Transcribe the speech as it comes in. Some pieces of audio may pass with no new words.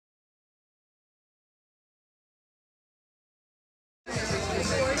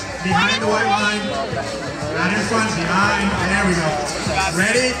Behind the white line. Not in front, behind. There we go.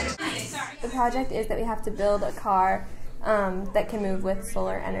 Ready? The project is that we have to build a car that can move with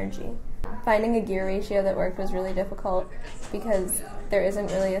solar energy. Finding a gear ratio that worked was really difficult because there isn't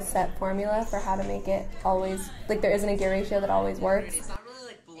really a set formula for how to make it always, like there isn't a gear ratio that always works. It's not really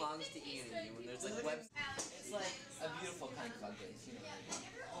like belongs to Ian and you when there's like webs. It's like a beautiful kind of fun base, you know what I mean?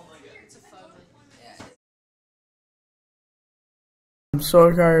 Oh my god, it's a fun one.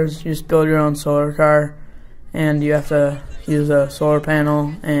 Solar cars, you just build your own solar car and you have to use a solar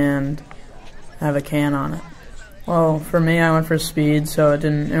panel and have a can on it. Well, for me, I went for speed, so it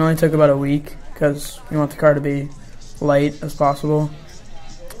only took about a week because you want the car to be light as possible.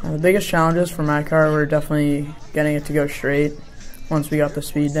 The biggest challenges for my car were definitely getting it to go straight once we got the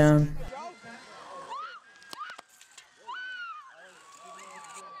speed down.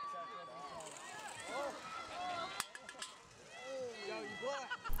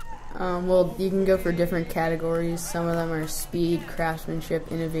 Well, you can go for different categories. Some of them are speed,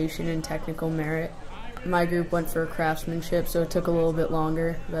 craftsmanship, innovation, and technical merit. My group went for craftsmanship, so it took a little bit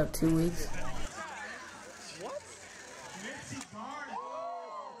longer, about 2 weeks.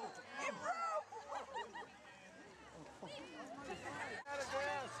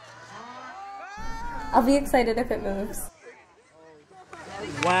 I'll be excited if it moves.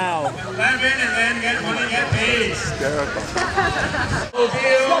 Wow. 11 and then get money, get paid.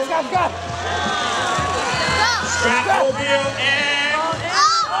 Scrapmobile and...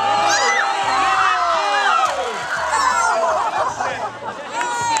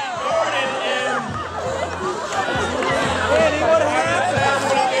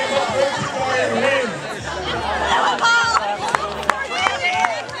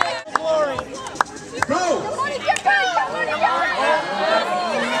 Go!